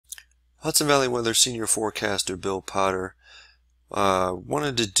Hudson Valley Weather Senior Forecaster Bill Potter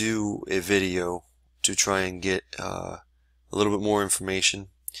wanted to do a video to try and get a little bit more information,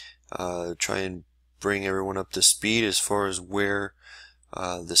 try and bring everyone up to speed as far as where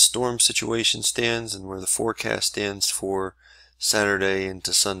the storm situation stands and where the forecast stands for Saturday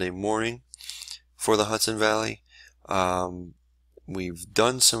into Sunday morning for the Hudson Valley. We've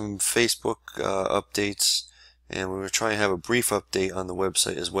done some Facebook updates, and we're going to try and have a brief update on the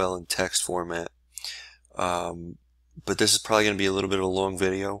website as well in text format. But this is probably going to be a little bit of a long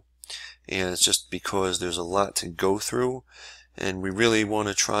video, and it's just because there's a lot to go through, and we really want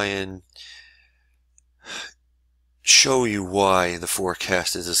to try and show you why the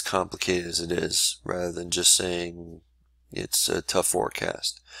forecast is as complicated as it is, rather than just saying it's a tough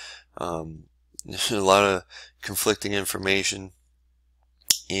forecast. There's a lot of conflicting information,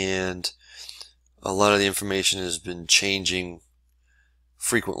 and a lot of the information has been changing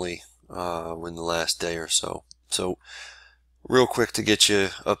frequently in the last day or so. So real quick to get you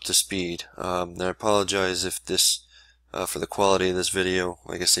up to speed. And I apologize if this for the quality of this video.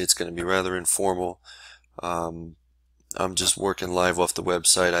 Like I say, it's going to be rather informal. I'm just working live off the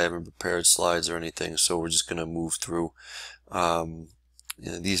website. I haven't prepared slides or anything, so we're just going to move through.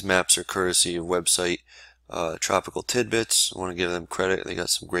 These maps are courtesy of website Tropical Tidbits. I want to give them credit. They got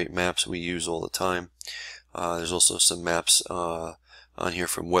some great maps we use all the time. There's also some maps on here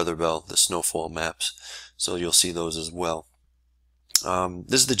from Weatherbell, the snowfall maps, so you'll see those as well.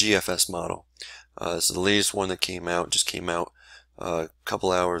 This is the GFS model. This is the latest one that just came out a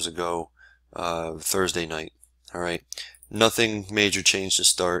couple hours ago, Thursday night. Alright, nothing major change to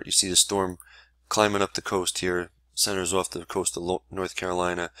start. You see the storm climbing up the coast here, centers off the coast of North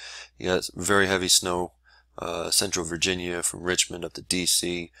Carolina. You got very heavy snow, central Virginia from Richmond up to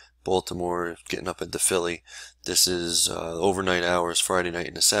DC, Baltimore, getting up into Philly. This is overnight hours, Friday night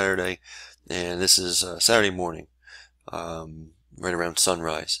into Saturday, and this is Saturday morning, right around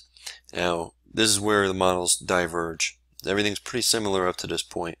sunrise. Now, this is where the models diverge. Everything's pretty similar up to this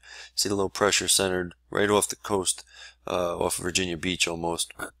point. See the low pressure centered right off the coast, off of Virginia Beach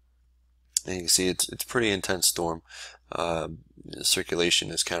almost. And you can see it's a pretty intense storm. The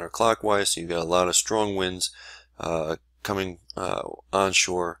circulation is counterclockwise, so you've got a lot of strong winds coming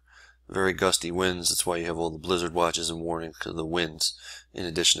onshore, very gusty winds. That's why you have all the blizzard watches and warnings, because of the winds in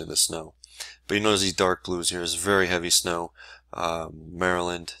addition to the snow. But you notice these dark blues here is very heavy snow.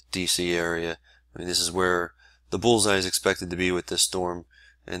 Maryland, DC area. I mean, this is where the bullseye is expected to be with this storm,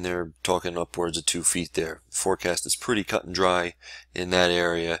 and they're talking upwards of 2 feet there. The forecast is pretty cut and dry in that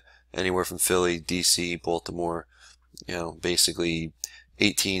area, anywhere from Philly, DC, Baltimore, basically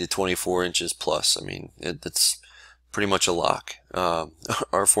 18 to 24 inches plus. I mean, it's pretty much a lock.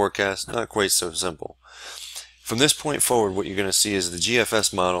 Our forecast, not quite so simple. From this point forward, what you're going to see is the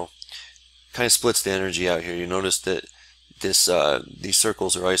GFS model kind of splits the energy out here. You notice that these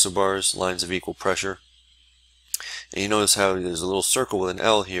circles are isobars, lines of equal pressure. And you notice how there's a little circle with an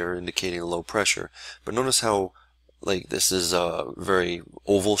L here indicating low pressure. But notice how this is very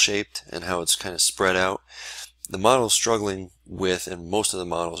oval shaped and how it's kind of spread out. The model's struggling with, and most of the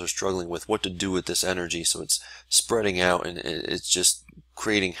models are struggling with, what to do with this energy. So it's spreading out, and it's just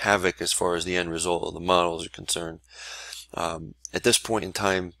creating havoc as far as the end result of the models are concerned. At this point in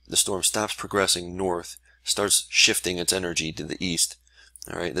time, the storm stops progressing north, starts shifting its energy to the east.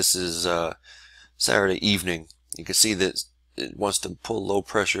 Alright, this is Saturday evening. You can see that it wants to pull low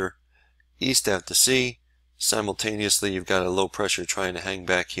pressure east out to sea. Simultaneously, you've got a low pressure trying to hang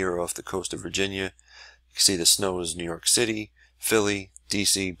back here off the coast of Virginia. You can see the snow is New York City, Philly,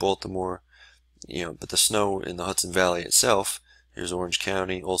 DC, Baltimore. But the snow in the Hudson Valley itself, here's Orange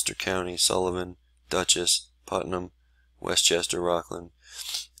County, Ulster County, Sullivan, Dutchess, Putnam, Westchester, Rockland.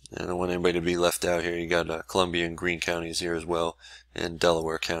 I don't want anybody to be left out here. You got Columbia and Greene counties here as well, and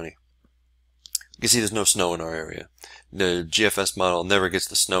Delaware County. You can see there's no snow in our area. The GFS model never gets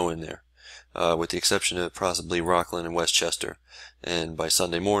the snow in there, with the exception of possibly Rockland and Westchester. And by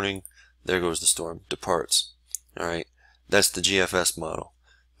Sunday morning, there goes the storm, departs. Alright, that's the GFS model.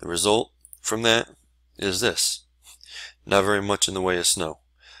 The result from that is this. Not very much in the way of snow.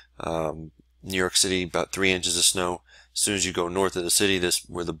 New York City, about 3 inches of snow. As soon as you go north of the city,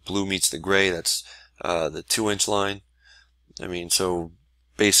 where the blue meets the gray, that's the 2-inch line. I mean, so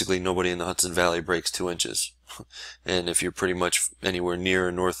basically nobody in the Hudson Valley breaks 2 inches. And if you're pretty much anywhere near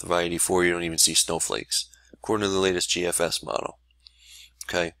or north of I-84, you don't even see snowflakes, according to the latest GFS model.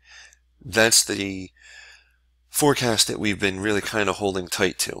 Okay, that's the forecast that we've been really kind of holding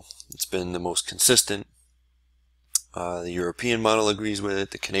tight to. It's been the most consistent. The European model agrees with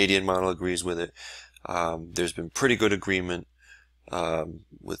it. The Canadian model agrees with it. There's been pretty good agreement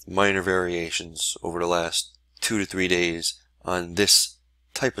with minor variations over the last 2 to 3 days on this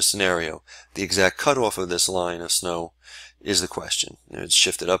type of scenario. The exact cutoff of this line of snow is the question. It's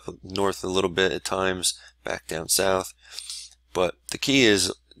shifted up north a little bit at times, back down south. But the key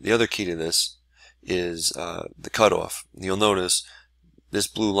is, the other key to this is the cutoff. You'll notice this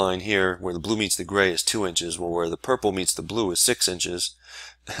blue line here, where the blue meets the gray, is 2 inches, well, where the purple meets the blue is 6 inches.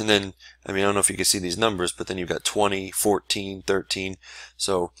 And then, I mean, I don't know if you can see these numbers, but then you've got 20, 14, 13.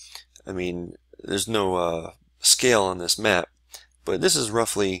 So, I mean, there's no scale on this map, but this is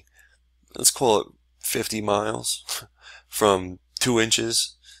roughly, let's call it 50 miles from 2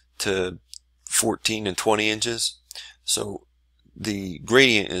 inches to 14 and 20 inches. So the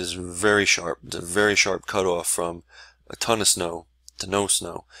gradient is very sharp. It's a very sharp cutoff from a ton of snow to no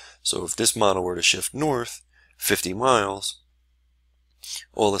snow. So if this model were to shift north 50 miles,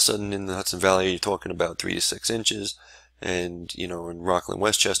 all of a sudden in the Hudson Valley you're talking about 3 to 6 inches, and you know, in Rockland,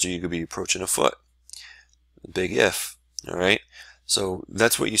 Westchester, you could be approaching a foot. Big if. All right. So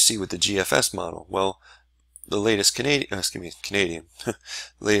that's what you see with the GFS model. Well, the latest Canadian,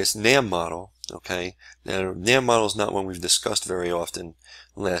 latest NAM model. Okay. Now, NAM model is not one we've discussed very often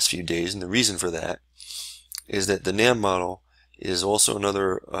the last few days, and the reason for that is that the NAM model is also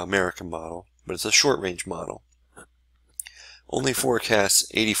another American model, but it's a short-range model. Only forecasts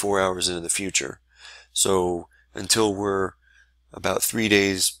 84 hours into the future. So until we're about 3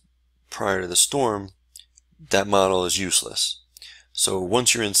 days prior to the storm, that model is useless. So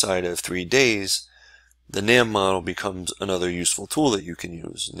once you're inside of 3 days, the NAM model becomes another useful tool that you can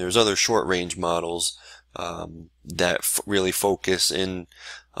use. And there's other short-range models that really focus in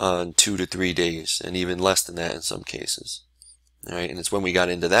on 2 to 3 days, and even less than that in some cases. All right, and it's when we got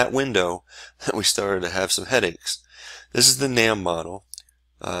into that window that we started to have some headaches. This is the NAM model.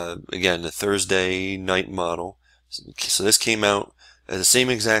 Again, the Thursday night model. So this came out at the same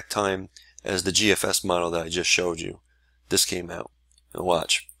exact time as the GFS model that I just showed you. This came out. Now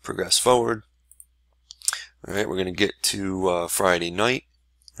watch. Progress forward. All right, we're going to get to Friday night.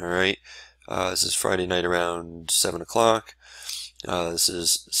 All right, this is Friday night around 7 o'clock. This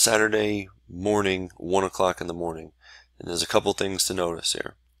is Saturday morning, 1 o'clock in the morning. And there's a couple things to notice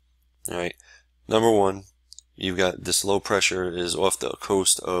here. All right, number one, you've got this low pressure is off the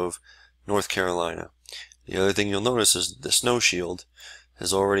coast of North Carolina. The other thing you'll notice is the snow shield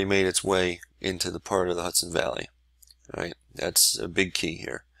has already made its way into the part of the Hudson Valley. All right, that's a big key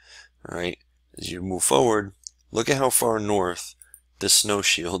here. All right, as you move forward, look at how far north this snow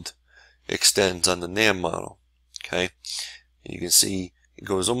shield extends on the NAM model. Okay, and you can see it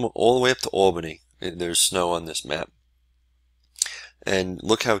goes all the way up to Albany. There's snow on this map. And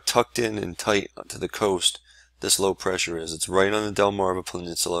look how tucked in and tight to the coast this low pressure is. It's right on the Delmarva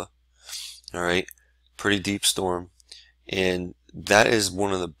Peninsula. All right, pretty deep storm, and that is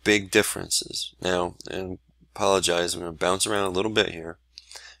one of the big differences. Now, and apologize, I'm going to bounce around a little bit here.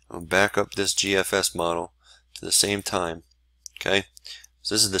 I'm going to back up this GFS model to the same time. Okay,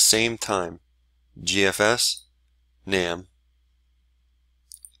 so this is the same time. GFS, NAM,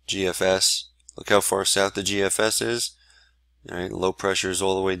 GFS. Look how far south the GFS is. All right, low pressure is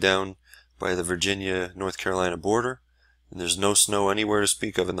all the way down by the Virginia-North Carolina border, and there's no snow anywhere to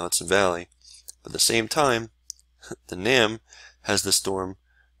speak of in the Hudson Valley. But at the same time, the NAM has the storm,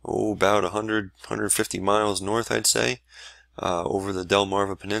 about 100, 150 miles north, I'd say, over the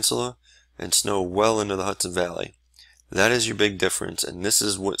Delmarva Peninsula, and snow well into the Hudson Valley. That is your big difference, and this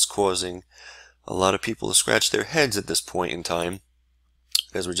is what's causing a lot of people to scratch their heads at this point in time,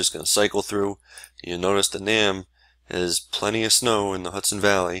 because we're just going to cycle through. You notice the NAM has plenty of snow in the Hudson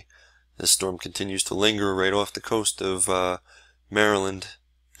Valley. This storm continues to linger right off the coast of Maryland,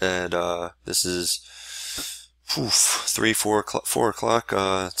 and this is 4 o'clock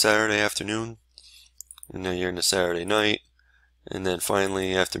Saturday afternoon, and then you're into Saturday night, and then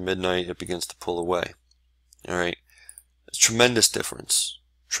finally after midnight it begins to pull away. All right, tremendous difference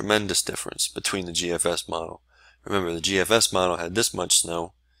between the GFS model. Remember, the GFS model had this much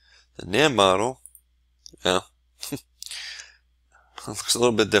snow. The NAM model, well, looks a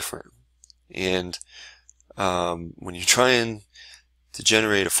little bit different. And when you're trying to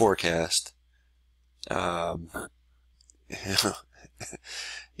generate a forecast,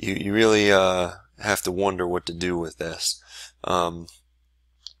 you really have to wonder what to do with this.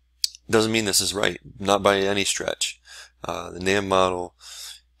 Doesn't mean this is right, not by any stretch. The NAM model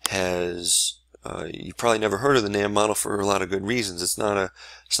has you probably never heard of the NAM model for a lot of good reasons. It's not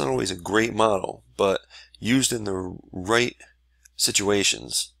always a great model, but used in the right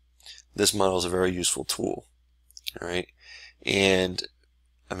situations, this model is a very useful tool. All right, and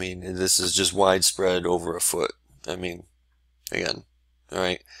I mean, this is just widespread over a foot. I mean, again. All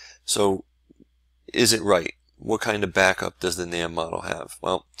right. So is it right? What kind of backup does the NAM model have?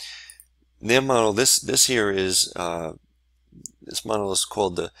 Well, NAM model, this here is this model is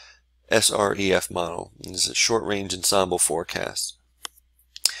called the SREF model. It's a short range ensemble forecast.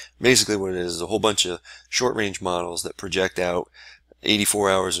 Basically what it is a whole bunch of short range models that project out 84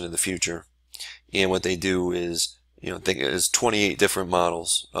 hours into the future. And what they do is, think it's 28 different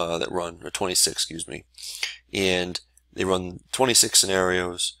models that run, or 26, excuse me. And they run 26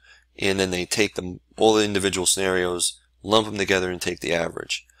 scenarios, and then they take all the individual scenarios, lump them together, and take the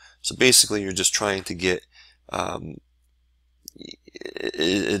average. So basically you're just trying to get the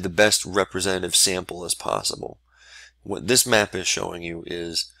best representative sample as possible. What this map is showing you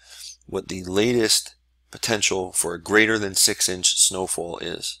is what the latest potential for a greater than 6-inch snowfall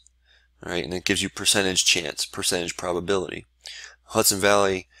is. All right, and it gives you percentage chance, percentage probability. Hudson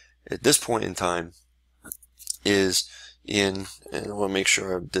Valley at this point in time is in, and I want to make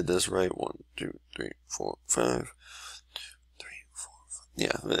sure I did this right, 1, 2, 3, 4, 5, 3, 4,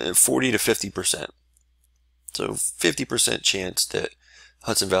 5, yeah, 40 to 50%. So 50% chance that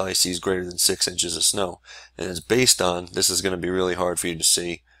Hudson Valley sees greater than 6 inches of snow. And it's based on, this is going to be really hard for you to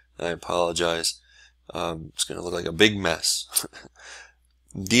see, I apologize, it's going to look like a big mess.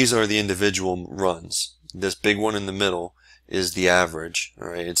 These are the individual runs. This big one in the middle is the average. All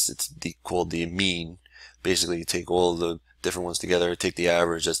right, it's called the mean. Basically, you take all the different ones together, take the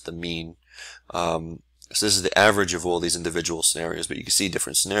average. That's the mean. So this is the average of all these individual scenarios. But you can see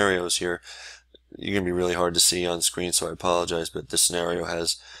different scenarios here. You're gonna be really hard to see on screen, so I apologize. But this scenario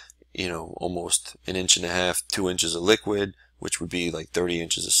has, almost 1.5 inches, 2 inches of liquid, which would be like 30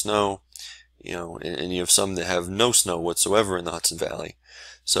 inches of snow. And you have some that have no snow whatsoever in the Hudson Valley.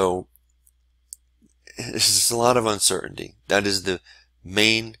 So it's a lot of uncertainty. That is the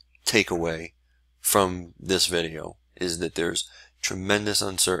main takeaway from this video, is that there's tremendous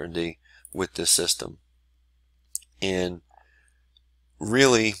uncertainty with this system. And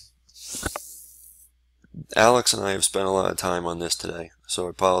really, Alex and I have spent a lot of time on this today, so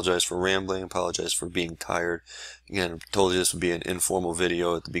I apologize for rambling, apologize for being tired. Again, I told you this would be an informal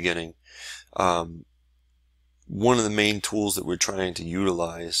video at the beginning. One of the main tools that we're trying to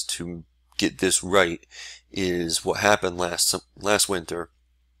utilize to get this right is what happened last winter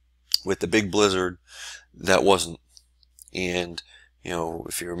with the big blizzard that wasn't. And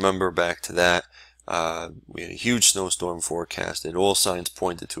if you remember back to that, we had a huge snowstorm forecasted. All signs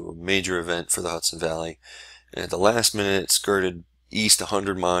pointed to a major event for the Hudson Valley, and at the last minute it skirted east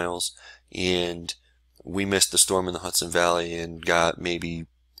 100 miles, and we missed the storm in the Hudson Valley and got maybe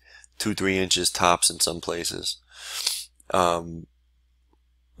 2-3 inches tops in some places.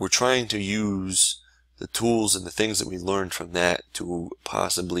 We're trying to use the tools and the things that we learned from that to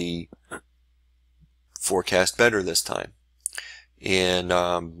possibly forecast better this time. And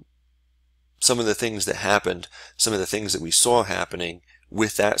some of the things that happened, some of the things that we saw happening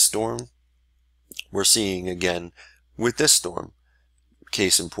with that storm, we're seeing again with this storm.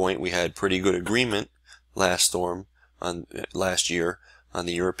 Case in point, we had pretty good agreement last year on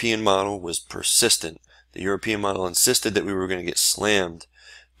the European model was persistent. The European model insisted that we were going to get slammed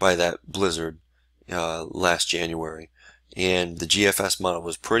by that blizzard last January. And the GFS model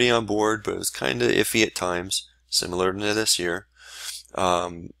was pretty on board, but it was kind of iffy at times, similar to this year. We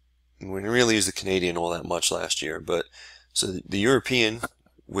didn't really use the Canadian all that much last year, but so the European,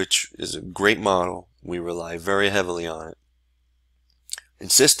 which is a great model, we rely very heavily on it,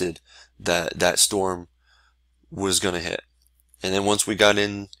 insisted that that storm was going to hit. And then once we got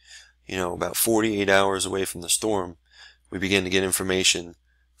in, about 48 hours away from the storm, we began to get information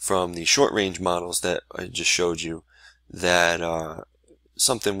from the short range models that I just showed you that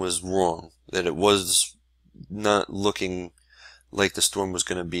something was wrong, that it was not looking like the storm was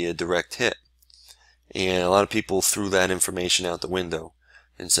going to be a direct hit. And a lot of people threw that information out the window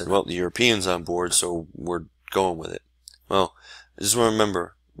and said, well, the European's on board, so we're going with it. Well, I just want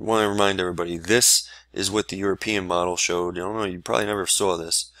to remind everybody, this is what the European model showed. I don't know, you probably never saw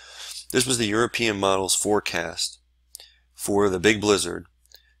this. This was the European model's forecast for the big blizzard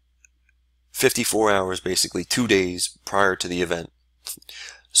 54 hours, basically 2 days prior to the event.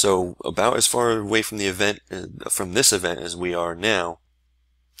 So about as far away from the event, from this event as we are now.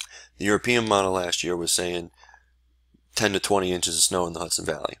 The European model last year was saying 10 to 20 inches of snow in the Hudson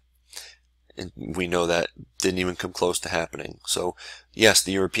Valley. And we know that didn't even come close to happening. So yes,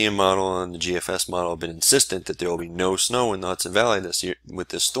 the European model and the GFS model have been insistent that there will be no snow in the Hudson Valley this year with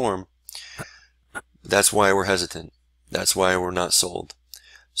this storm. That's why we're hesitant. That's why we're not sold.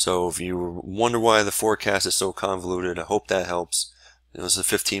 So if you wonder why the forecast is so convoluted, I hope that helps. It was a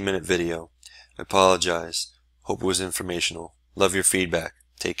 15-minute video. I apologize. Hope it was informational. Love your feedback.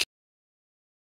 Take care.